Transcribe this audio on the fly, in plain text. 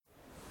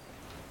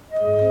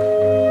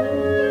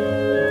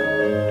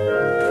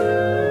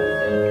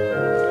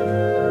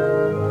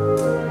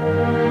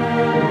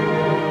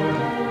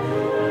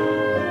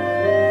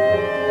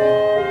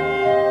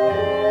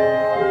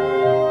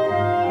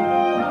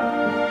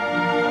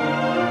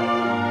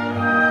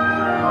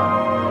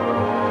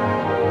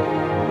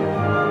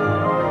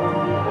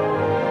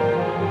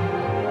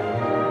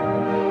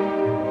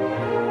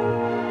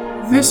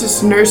This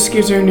is Nurse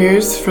User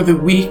News for the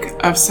week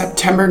of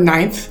September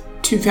 9th,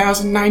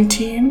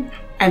 2019,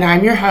 and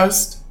I'm your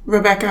host,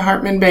 Rebecca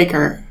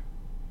Hartman-Baker.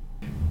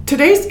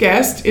 Today's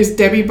guest is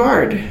Debbie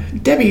Bard.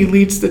 Debbie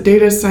leads the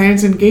Data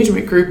Science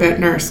Engagement Group at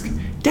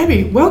NERSC.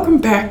 Debbie, welcome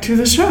back to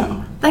the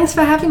show. Thanks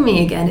for having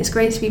me again. It's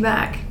great to be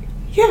back.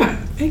 Yeah,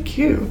 thank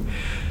you.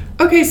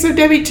 Okay, so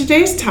Debbie,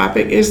 today's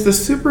topic is the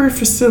super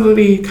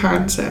facility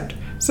concept.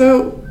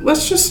 So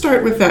let's just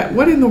start with that.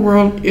 What in the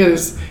world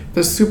is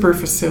the super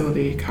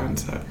facility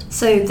concept?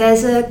 So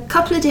there's a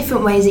couple of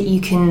different ways that you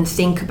can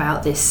think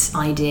about this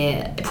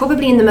idea.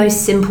 Probably in the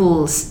most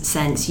simple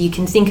sense, you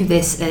can think of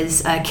this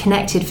as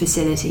connected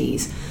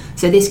facilities.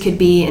 So this could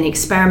be an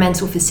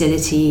experimental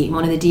facility,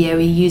 one of the DOE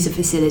user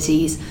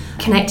facilities,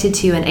 connected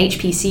to an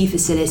HPC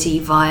facility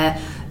via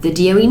the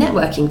DOE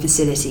networking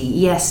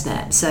facility,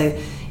 ESNet. So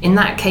in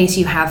that case,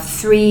 you have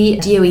 3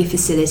 DOE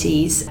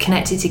facilities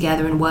connected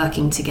together and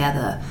working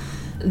together.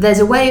 There's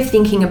a way of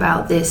thinking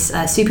about this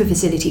super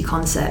facility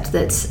concept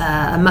that's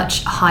a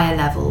much higher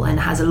level and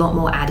has a lot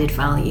more added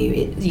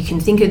value. You can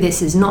think of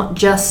this as not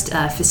just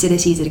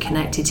facilities that are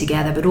connected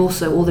together, but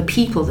also all the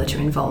people that are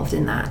involved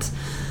in that.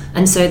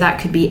 And so that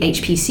could be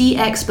HPC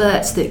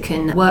experts that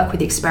can work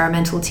with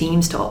experimental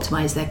teams to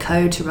optimize their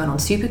code to run on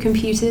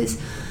supercomputers.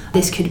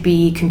 This could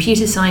be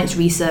computer science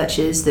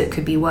researchers that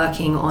could be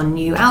working on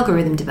new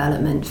algorithm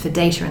development for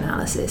data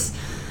analysis.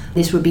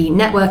 This would be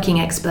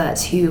networking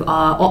experts who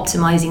are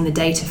optimizing the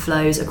data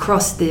flows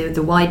across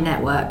the wide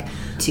network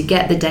to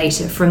get the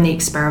data from the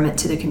experiment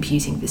to the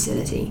computing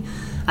facility.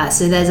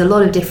 So there's a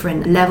lot of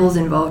different levels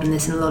involved in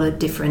this and a lot of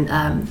different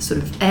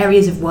sort of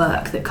areas of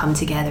work that come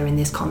together in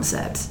this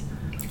concept.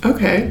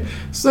 Okay,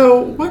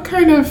 so what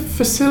kind of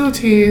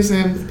facilities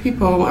and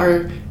people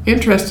are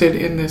interested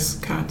in this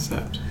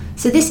concept?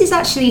 So this is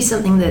actually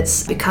something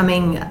that's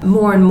becoming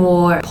more and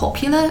more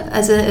popular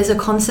as a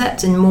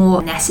concept and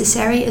more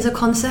necessary as a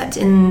concept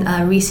in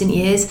recent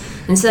years,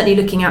 and certainly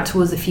looking out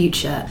towards the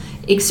future.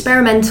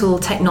 Experimental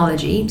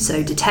technology,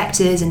 so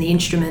detectors and the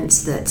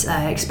instruments that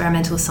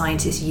experimental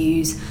scientists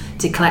use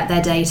to collect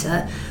their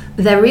data,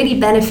 they're really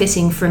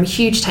benefiting from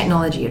huge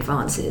technology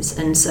advances.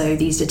 And so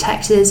these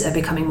detectors are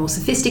becoming more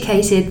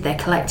sophisticated, they're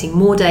collecting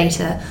more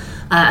data,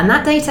 and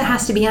that data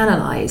has to be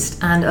analysed.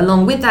 And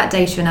along with that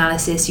data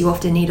analysis, you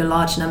often need a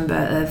large number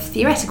of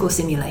theoretical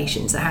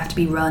simulations that have to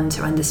be run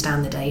to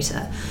understand the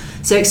data.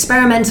 So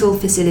experimental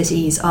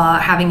facilities are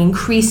having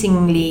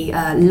increasingly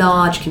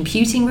large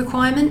computing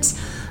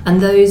requirements, and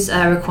those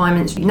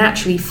requirements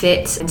naturally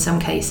fit, in some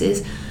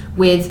cases,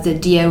 with the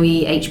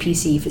DOE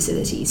HPC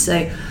facilities.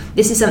 So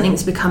this is something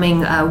that's becoming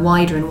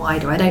wider and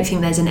wider. I don't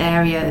think there's an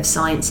area of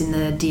science in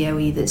the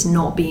DOE that's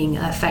not being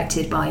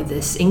affected by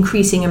this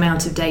increasing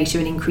amount of data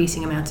and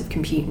increasing amount of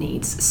compute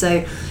needs.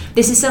 So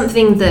this is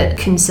something that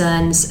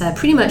concerns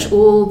pretty much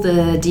all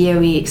the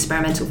DOE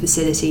experimental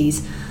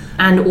facilities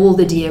and all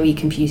the DOE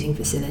computing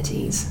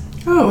facilities.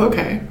 Oh,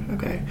 okay.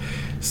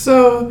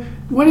 So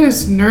what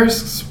is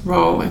NERSC's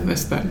role in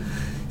this then?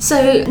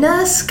 So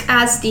NERSC,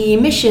 as the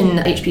mission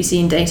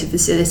HPC and data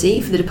facility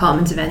for the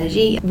Department of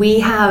Energy, we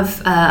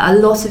have a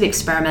lot of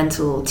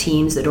experimental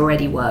teams that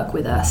already work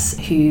with us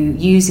who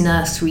use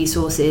NERSC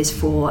resources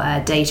for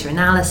data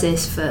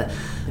analysis, for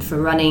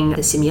running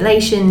the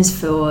simulations,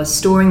 for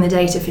storing the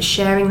data, for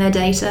sharing their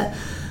data.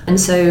 And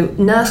so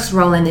NERSC's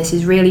role in this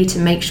is really to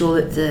make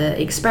sure that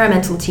the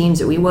experimental teams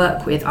that we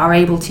work with are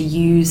able to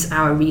use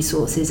our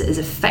resources as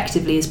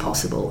effectively as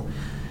possible.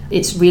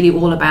 It's really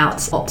all about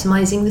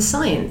optimizing the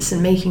science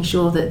and making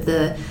sure that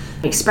the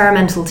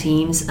experimental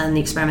teams and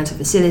the experimental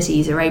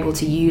facilities are able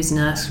to use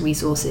NERSC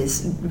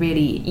resources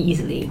really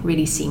easily,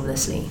 really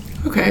seamlessly.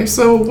 Okay,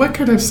 so what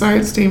kind of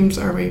science teams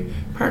are we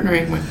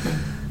partnering with then?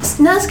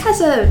 NERSC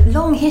has a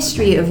long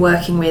history of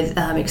working with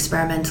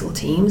experimental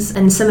teams,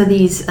 and some of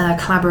these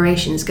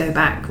collaborations go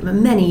back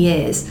many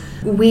years.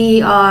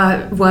 We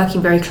are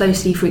working very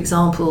closely, for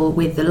example,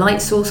 with the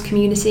LightSource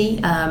community.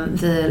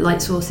 The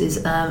LightSource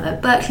is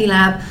at Berkeley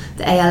Lab,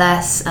 the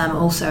ALS,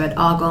 also at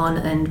Argonne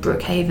and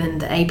Brookhaven,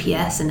 the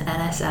APS and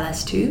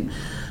NSLS2,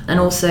 and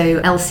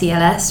also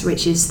LCLS,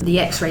 which is the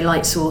X-ray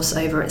light source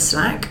over at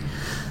SLAC.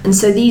 And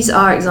so these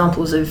are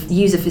examples of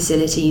user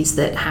facilities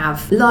that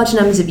have large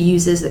numbers of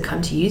users that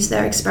come to use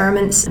their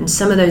experiments, and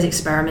some of those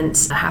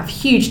experiments have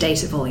huge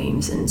data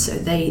volumes, and so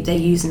they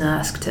use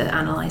NERSC to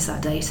analyze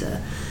that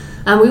data.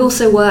 And we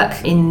also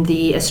work in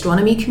the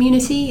astronomy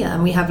community.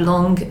 We have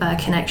long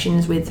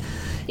connections with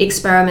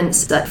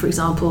experiments that, for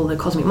example, the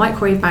cosmic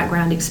microwave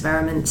background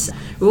experiments.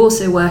 We're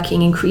also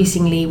working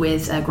increasingly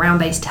with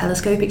ground-based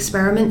telescope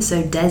experiments.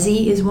 So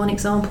DESI is one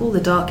example,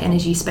 the Dark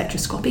Energy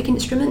Spectroscopic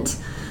Instrument.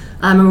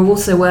 And we're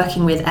also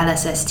working with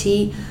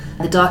LSST,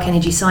 the Dark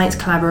Energy Science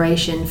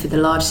Collaboration for the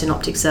Large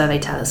Synoptic Survey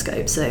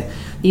Telescope. So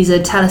these are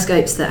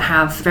telescopes that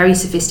have very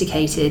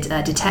sophisticated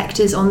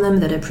detectors on them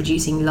that are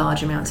producing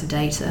large amounts of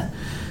data.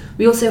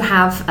 We also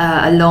have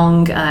a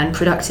long and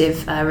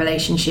productive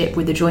relationship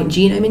with the Joint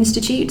Genome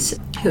Institute,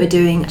 who are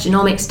doing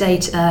genomics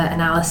data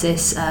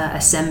analysis,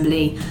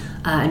 assembly,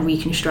 and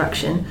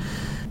reconstruction.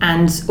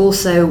 And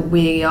also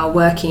we are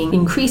working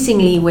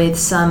increasingly with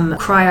some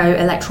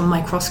cryo-electron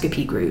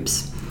microscopy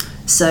groups.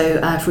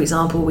 So, for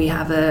example, we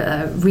have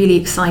a really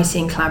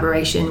exciting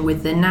collaboration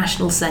with the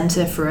National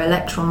Center for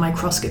Electron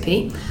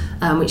Microscopy,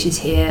 which is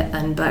here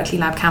in Berkeley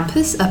Lab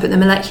campus, up at the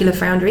Molecular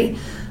Foundry,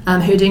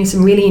 who are doing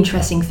some really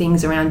interesting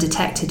things around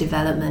detector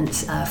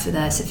development for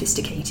their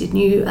sophisticated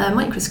new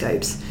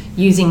microscopes,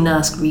 using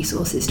NERSC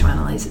resources to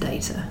analyze the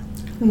data.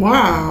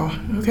 Wow.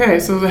 Okay,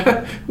 so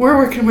we're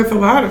working with a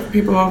lot of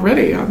people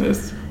already on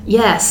this.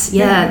 Yes,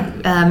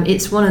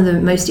 it's one of the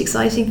most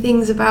exciting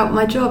things about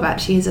my job,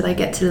 actually, is that I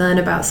get to learn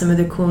about some of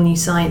the cool new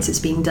science that's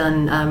being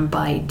done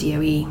by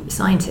DOE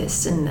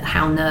scientists and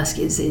how NERSC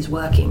is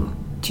working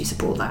to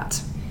support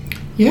that.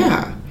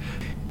 Yeah.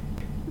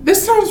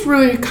 This sounds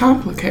really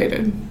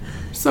complicated.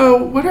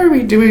 So what are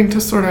we doing to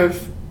sort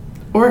of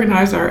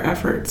organize our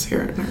efforts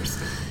here at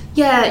NERSC?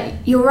 Yeah,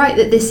 you're right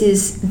that this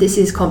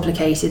is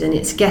complicated, and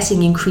it's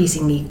getting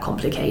increasingly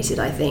complicated,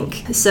 I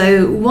think.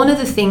 So one of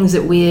the things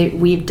that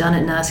we've done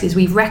at NERSC is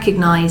we've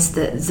recognized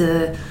that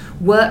the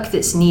work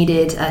that's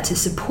needed to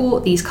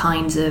support these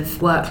kinds of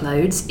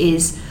workloads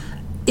is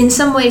in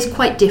some ways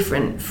quite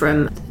different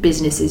from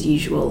business as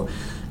usual.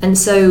 And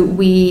so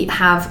we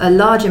have a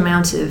large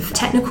amount of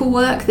technical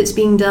work that's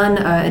being done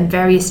in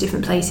various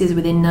different places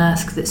within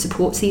NERSC that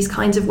supports these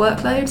kinds of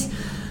workloads.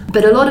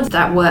 But a lot of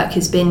that work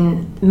has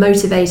been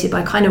motivated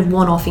by kind of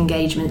one-off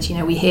engagements. You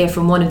know, we hear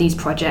from one of these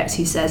projects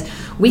who says,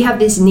 we have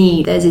this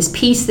need, there's this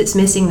piece that's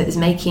missing that is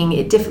making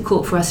it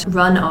difficult for us to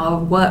run our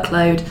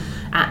workload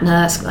at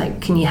NERSC,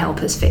 like, can you help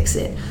us fix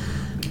it?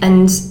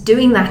 And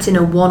doing that in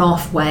a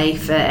one-off way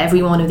for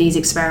every one of these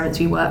experiments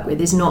we work with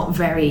is not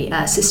very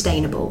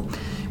sustainable.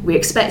 We're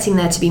expecting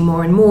there to be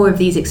more and more of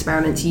these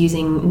experiments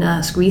using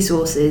NERSC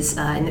resources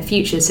in the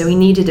future, so we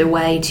needed a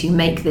way to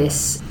make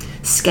this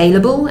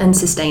scalable and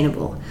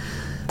sustainable.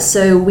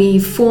 So we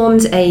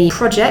formed a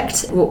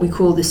project, what we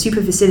call the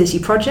Super Facility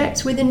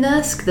Project within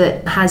NERSC,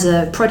 that has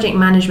a project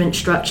management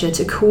structure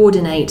to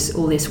coordinate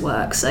all this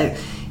work. So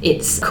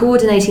it's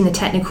coordinating the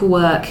technical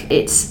work,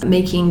 it's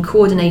making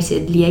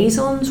coordinated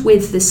liaisons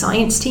with the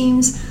science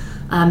teams,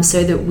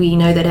 so that we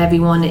know that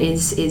everyone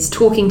is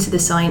talking to the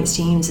science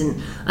teams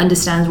and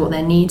understands what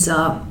their needs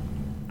are.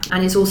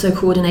 And it's also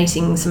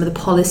coordinating some of the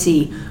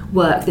policy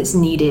work that's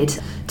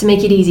needed to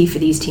make it easy for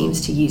these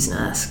teams to use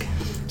NERSC.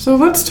 So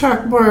let's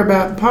talk more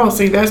about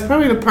policy. That's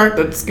probably the part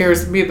that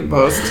scares me the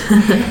most.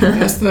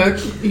 As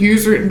the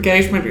user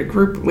engagement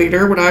group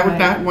leader, what I would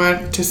not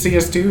want to see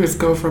us do is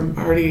go from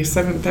already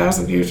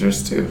 7,000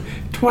 users to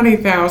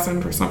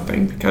 20,000 or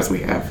something, because we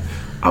have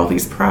all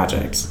these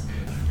projects.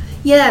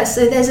 Yeah,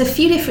 so there's a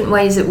few different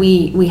ways that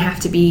we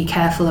have to be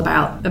careful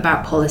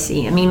about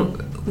policy. I mean,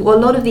 a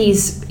lot of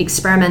these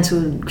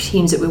experimental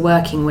teams that we're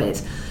working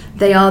with,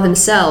 they are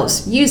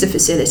themselves user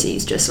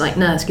facilities, just like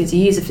NERSC is a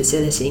user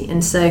facility.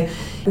 And so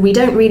we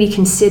don't really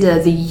consider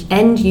the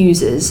end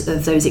users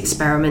of those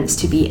experiments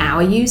to be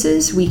our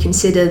users. We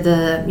consider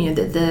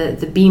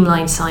the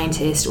beamline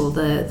scientist or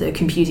the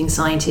computing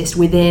scientist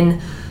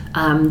within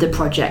the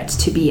project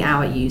to be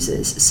our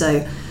users.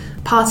 So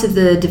part of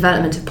the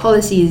development of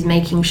policy is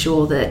making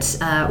sure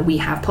that we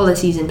have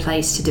policies in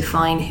place to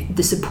define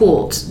the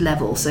support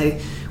level. So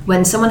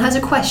when someone has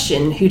a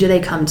question, who do they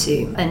come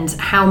to, and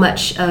how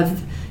much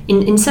of,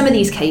 in some of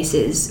these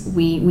cases,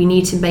 we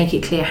need to make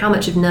it clear how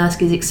much of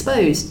NERSC is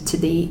exposed to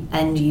the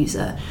end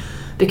user.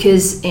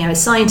 Because, you know, a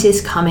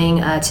scientist coming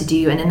to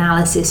do an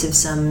analysis of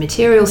some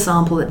material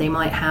sample that they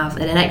might have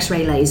at an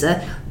X-ray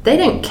laser, they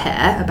don't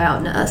care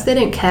about NERSC, they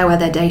don't care where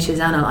their data is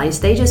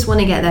analysed, they just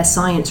want to get their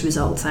science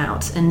results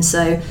out. And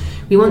so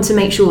we want to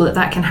make sure that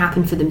that can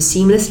happen for them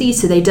seamlessly,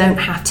 so they don't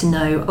have to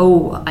know,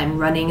 oh, I'm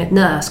running at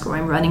NERSC or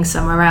I'm running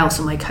somewhere else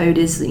or my code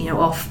is, you know,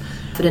 off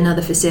at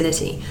another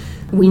facility.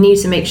 We need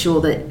to make sure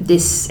that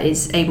this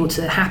is able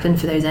to happen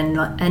for those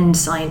end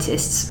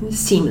scientists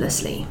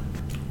seamlessly.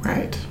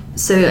 Right.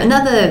 So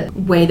another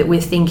way that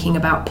we're thinking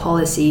about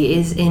policy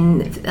is in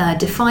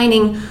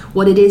defining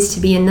what it is to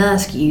be a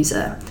NERSC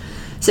user.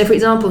 So for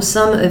example,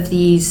 some of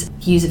these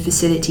user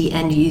facility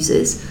end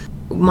users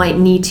might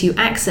need to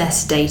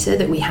access data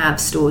that we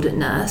have stored at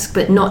NERSC,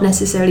 but not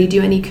necessarily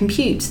do any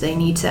compute. They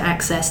need to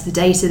access the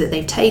data that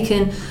they've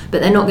taken,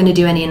 but they're not going to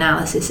do any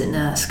analysis at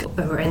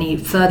NERSC or any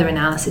further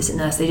analysis at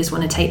NERSC. They just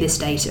want to take this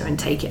data and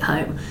take it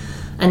home.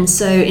 And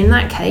so in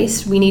that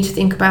case, we need to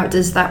think about,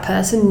 does that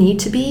person need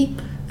to be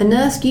a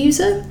NERSC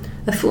user,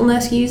 a full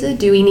NERSC user?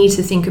 Do we need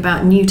to think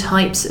about new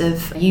types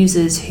of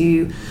users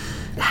who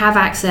have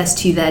access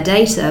to their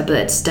data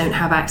but don't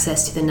have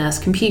access to the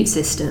NERSC compute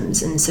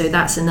systems? And so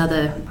that's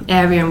another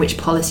area in which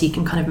policy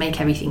can kind of make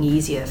everything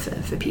easier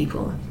for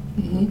people.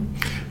 Mm-hmm.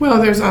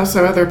 Well, there's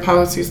also other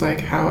policies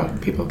like how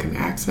people can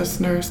access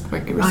NERSC,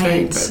 like you were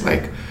saying, but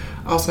like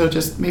also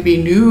just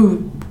maybe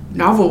new,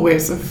 novel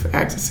ways of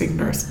accessing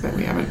NERSC that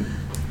we haven't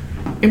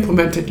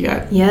implemented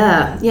yet.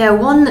 Yeah.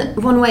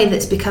 One way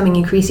that's becoming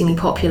increasingly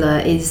popular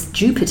is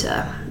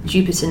Jupyter.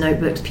 Jupyter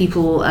notebooks,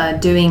 people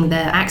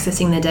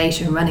accessing their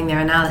data and running their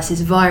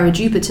analysis via a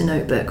Jupyter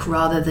notebook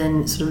rather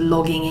than sort of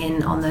logging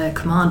in on the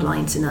command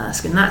line to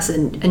NERSC. And that's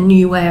a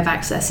new way of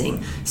accessing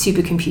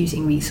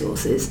supercomputing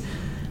resources.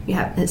 We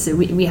have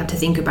to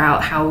think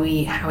about how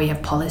we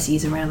have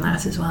policies around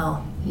that as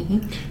well.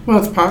 Mm-hmm.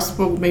 Well, it's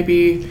possible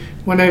maybe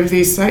one of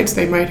these sites,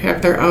 they might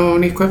have their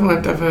own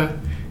equivalent of a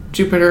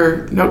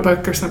Jupyter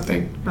notebook or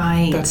something.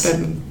 Right. That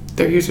then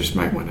their users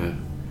might want to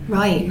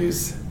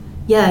use.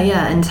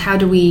 Yeah, and how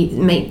do we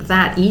make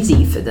that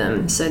easy for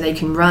them so they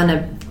can run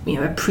a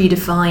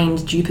predefined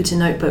Jupyter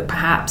notebook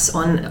perhaps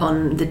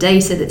on the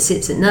data that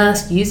sits at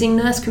NERSC using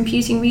NERSC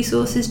computing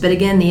resources, but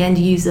again, the end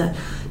user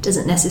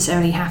doesn't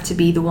necessarily have to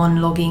be the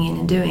one logging in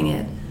and doing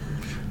it.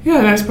 Yeah,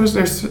 and I suppose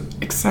there's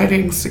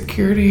exciting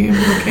security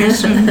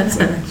implications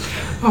and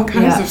all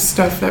kinds of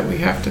stuff that we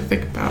have to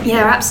think about.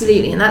 Yeah,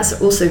 absolutely. And that's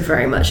also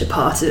very much a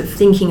part of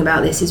thinking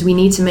about this, is we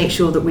need to make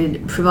sure that we're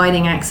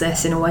providing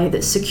access in a way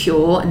that's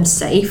secure and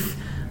safe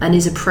and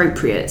is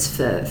appropriate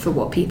for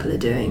what people are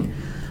doing.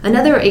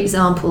 Another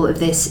example of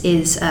this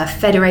is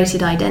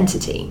federated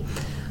identity.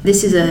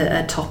 This is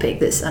a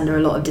topic that's under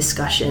a lot of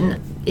discussion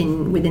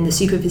within the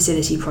Super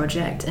Facility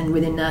project and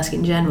within NERSC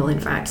in general, in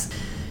fact.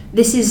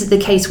 This is the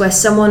case where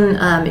someone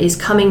is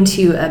coming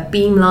to a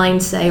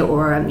beamline, say,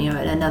 or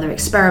another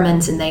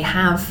experiment, and they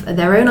have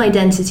their own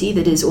identity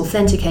that is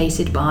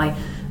authenticated by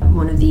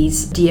one of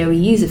these DOE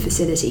user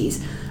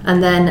facilities.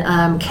 And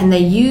then can they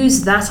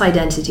use that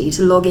identity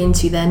to log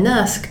into their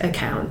NERSC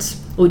account?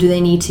 Or do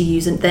they need to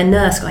use their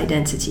NERSC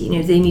identity?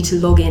 Do they need to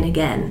log in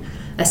again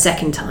a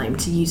second time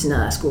to use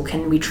NERSC? Or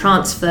can we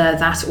transfer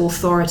that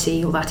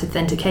authority or that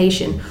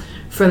authentication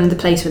from the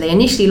place where they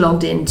initially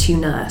logged in to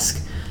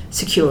NERSC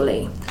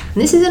securely?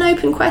 And this is an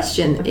open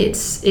question.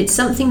 It's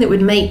something that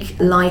would make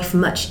life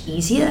much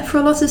easier for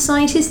a lot of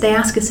scientists. They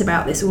ask us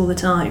about this all the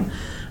time.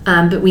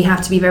 But we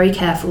have to be very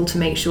careful to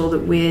make sure that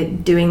we're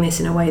doing this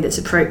in a way that's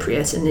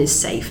appropriate and is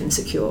safe and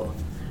secure.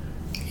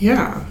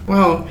 Yeah,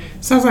 well,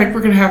 sounds like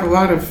we're going to have a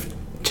lot of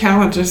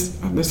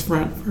challenges on this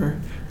front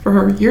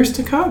for years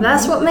to come.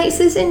 That's what makes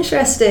this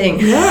interesting.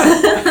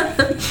 Yeah.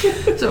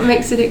 That's what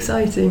makes it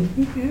exciting.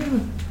 Yeah.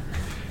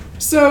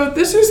 So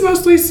this is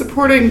mostly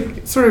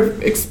supporting sort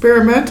of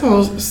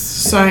experimental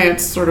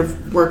science sort of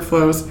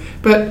workflows,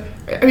 but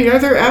are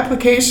there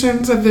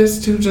applications of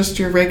this to just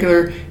your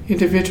regular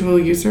individual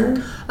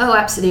user? Oh,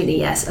 absolutely,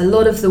 yes. A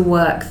lot of the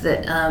work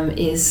that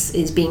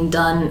is being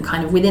done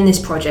kind of within this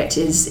project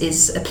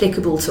is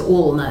applicable to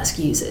all NERSC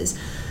users.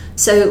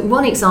 So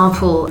one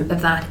example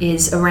of that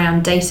is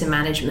around data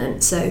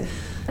management. So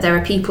there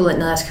are people at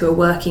NERSC who are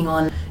working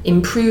on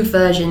improved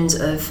versions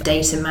of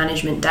data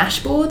management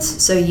dashboards,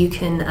 so you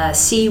can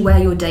see where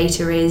your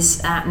data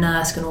is at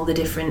NERSC and all the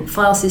different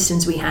file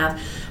systems we have,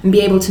 and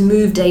be able to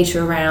move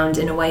data around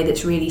in a way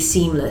that's really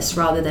seamless,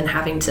 rather than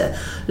having to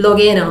log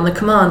in on the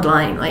command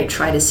line, like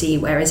try to see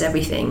where is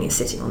everything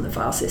sitting on the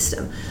file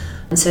system.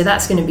 And so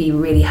that's going to be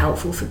really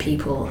helpful for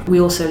people.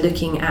 We're also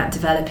looking at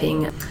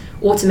developing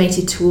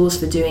automated tools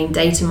for doing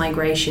data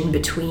migration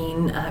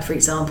between, for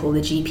example,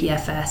 the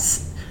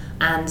GPFS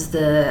and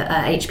the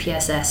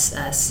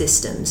HPSS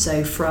system,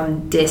 so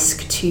from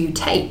disk to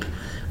tape,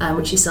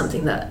 which is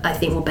something that I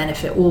think will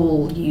benefit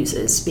all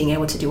users, being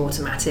able to do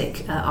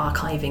automatic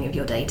archiving of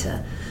your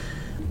data.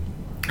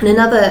 And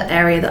another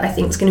area that I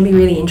think is going to be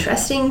really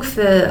interesting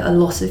for a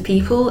lot of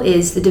people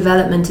is the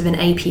development of an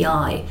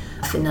API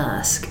for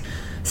NERSC.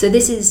 So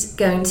this is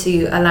going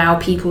to allow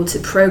people to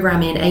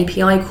program in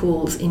API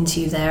calls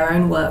into their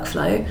own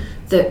workflow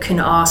that can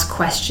ask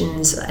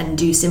questions and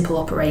do simple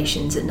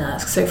operations at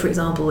NERSC. So for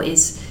example,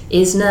 is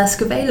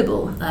NERSC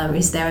available?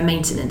 Is there a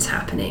maintenance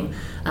happening?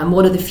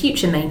 What are the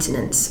future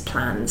maintenance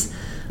plans?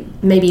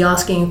 Maybe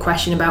asking a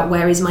question about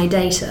where is my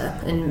data,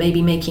 and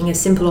maybe making a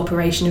simple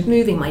operation of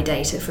moving my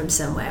data from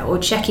somewhere, or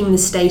checking the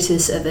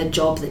status of a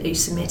job that you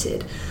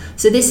submitted.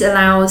 So this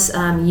allows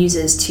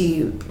users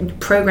to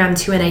program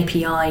to an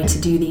API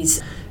to do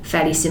these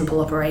fairly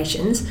simple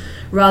operations,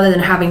 rather than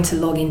having to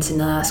log into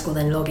NERSC or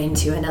then log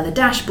into another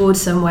dashboard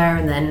somewhere,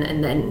 and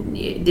then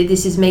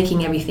this is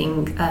making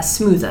everything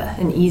smoother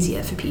and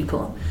easier for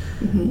people.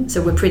 Mm-hmm.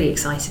 So we're pretty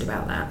excited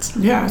about that.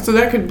 Yeah, so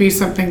that could be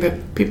something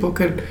that people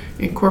could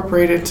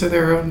incorporate into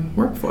their own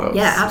workflows.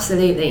 Yeah,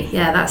 absolutely.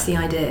 Yeah, that's the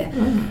idea.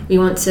 Mm. We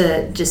want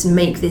to just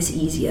make this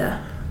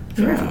easier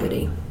for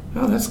everybody.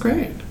 Oh, that's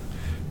great.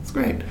 That's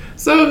great.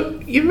 So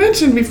you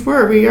mentioned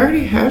before we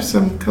already have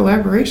some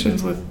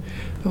collaborations with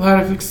a lot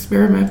of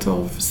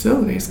experimental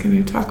facilities. Can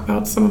you talk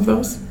about some of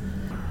those?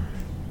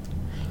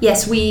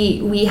 Yes,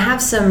 we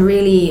have some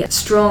really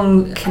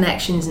strong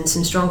connections and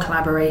some strong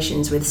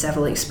collaborations with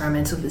several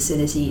experimental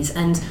facilities.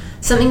 And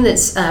something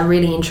that's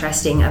really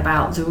interesting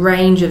about the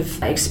range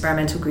of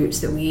experimental groups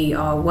that we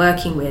are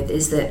working with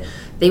is that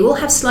they all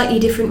have slightly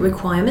different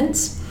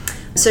requirements.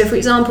 So, for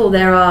example,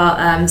 there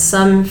are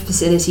some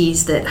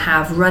facilities that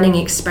have running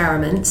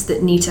experiments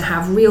that need to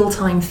have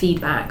real-time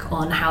feedback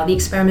on how the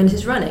experiment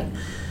is running.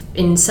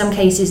 In some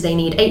cases, they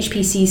need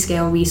HPC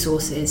scale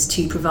resources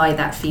to provide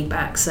that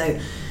feedback. So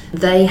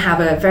they have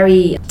a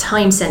very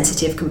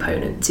time-sensitive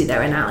component to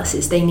their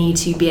analysis. They need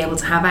to be able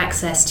to have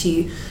access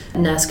to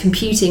nurse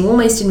computing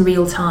almost in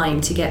real time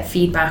to get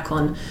feedback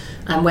on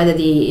whether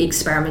the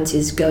experiment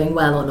is going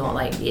well or not.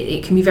 Like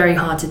it can be very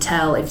hard to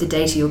tell if the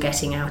data you're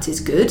getting out is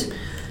good.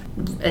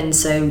 And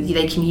so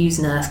they can use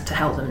NERSC to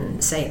help them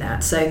say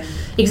that. So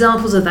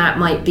examples of that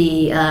might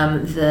be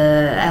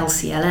the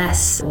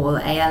LCLS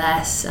or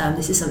ALS.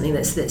 This is something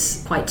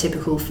that's quite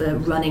typical for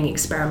running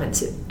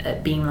experiments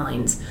at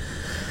beamlines.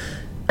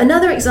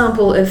 Another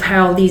example of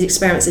how these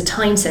experiments are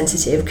time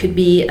sensitive could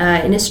be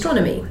in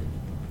astronomy.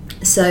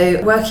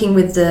 So working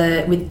with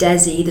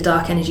DESI, the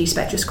Dark Energy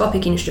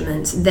Spectroscopic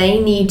Instruments,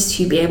 they need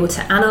to be able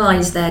to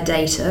analyze their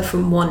data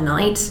from one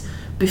night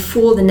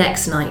before the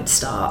next night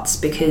starts,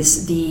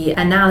 because the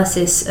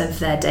analysis of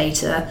their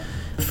data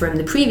from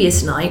the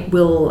previous night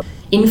will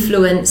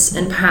influence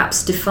and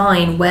perhaps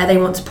define where they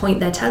want to point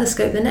their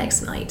telescope the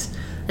next night.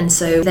 And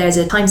so there's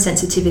a time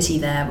sensitivity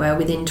there where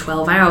within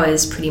 12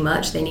 hours, pretty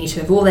much, they need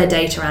to have all their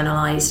data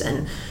analysed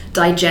and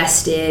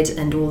digested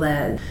and all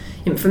their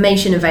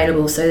information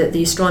available so that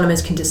the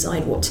astronomers can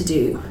decide what to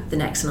do the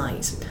next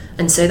night.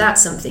 And so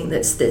that's something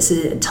that's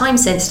time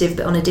sensitive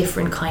but on a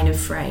different kind of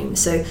frame.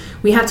 So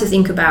we have to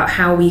think about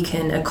how we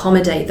can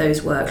accommodate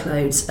those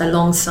workloads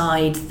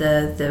alongside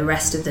the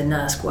rest of the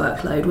NERSC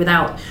workload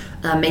without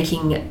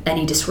making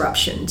any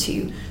disruption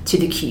to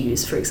the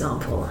queues, for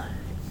example.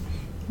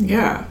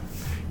 Yeah,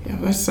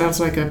 that sounds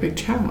like a big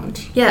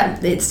challenge. Yeah,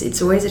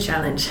 it's always a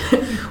challenge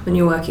when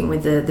you're working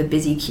with the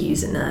busy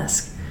queues at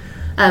NERSC.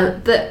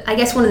 But I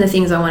guess one of the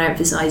things I want to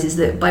emphasize is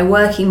that by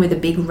working with a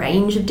big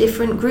range of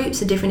different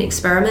groups, of different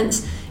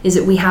experiments, is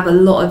that we have a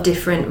lot of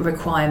different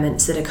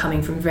requirements that are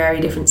coming from very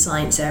different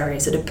science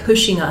areas that are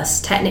pushing us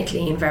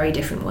technically in very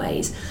different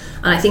ways.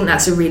 And I think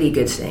that's a really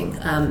good thing.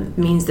 It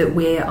means that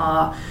we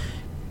are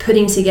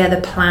putting together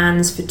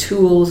plans for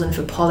tools and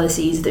for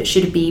policies that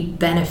should be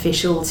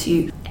beneficial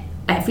to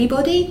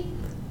everybody,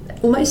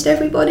 almost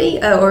everybody,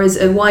 or as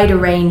a wider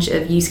range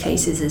of use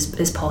cases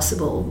as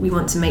possible. We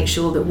want to make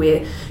sure that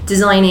we're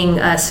designing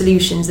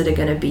solutions that are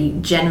going to be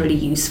generally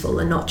useful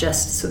and not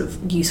just sort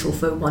of useful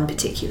for one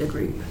particular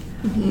group.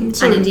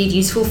 Mm-hmm. And indeed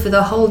useful for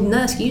the whole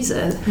NERSC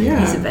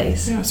user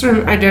base. Yeah, sort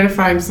of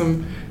identifying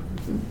some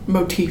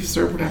motifs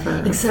or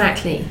whatever.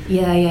 Exactly.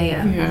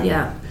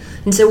 Yeah.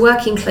 And so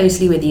working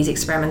closely with these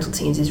experimental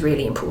teams is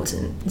really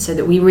important so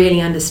that we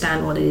really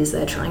understand what it is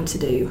they're trying to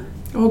do.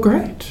 Oh,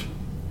 great.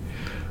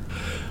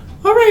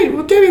 All right,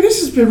 well, Debbie, this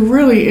has been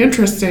really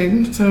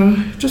interesting. So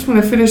just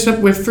want to finish up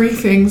with 3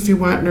 things you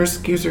want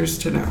NERSC users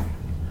to know.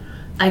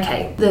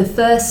 Okay, the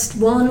first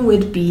one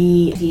would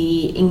be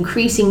the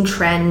increasing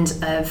trend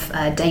of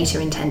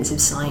data-intensive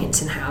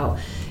science and how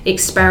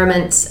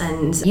experiments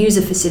and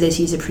user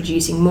facilities are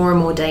producing more and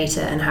more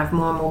data and have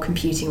more and more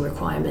computing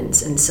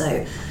requirements. And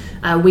so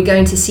we're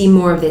going to see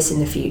more of this in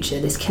the future,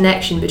 this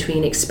connection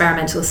between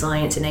experimental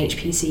science and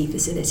HPC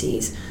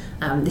facilities.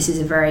 This is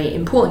a very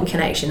important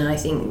connection, and I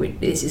think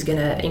this is going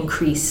to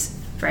increase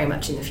very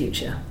much in the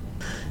future.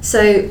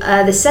 So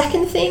the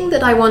second thing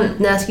that I want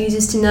NERSC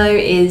users to know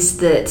is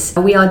that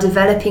we are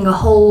developing a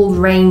whole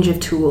range of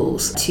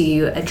tools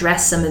to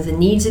address some of the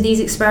needs of these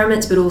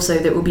experiments, but also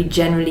that will be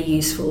generally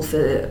useful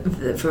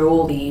for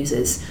all the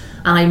users.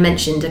 And I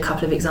mentioned a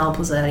couple of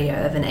examples earlier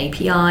of an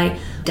API,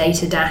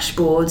 data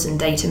dashboards and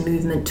data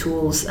movement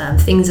tools,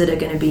 things that are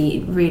going to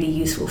be really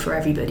useful for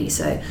everybody.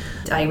 So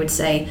I would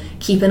say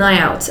keep an eye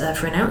out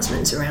for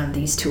announcements around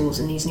these tools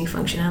and these new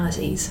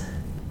functionalities.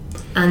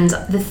 And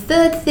the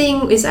third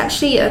thing is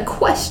actually a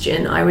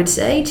question, I would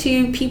say,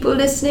 to people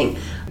listening.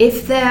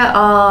 If there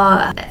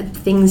are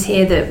things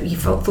here that you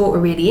thought were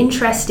really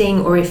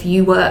interesting, or if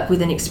you work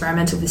with an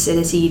experimental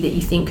facility that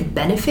you think could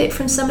benefit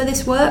from some of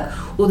this work,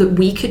 or that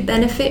we could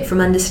benefit from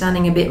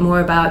understanding a bit more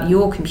about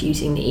your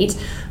computing needs,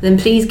 then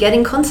please get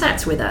in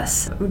contact with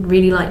us. I would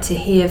really like to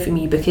hear from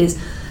you because,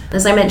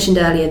 as I mentioned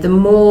earlier, the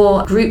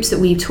more groups that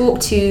we talk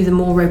to, the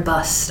more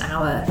robust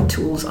our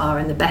tools are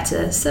and the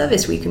better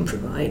service we can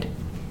provide.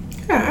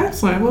 Yeah,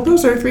 excellent. Well,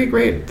 those are 3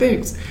 great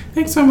things.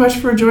 Thanks so much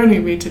for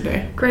joining me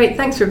today. Great.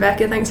 Thanks,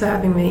 Rebecca. Thanks for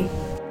having me.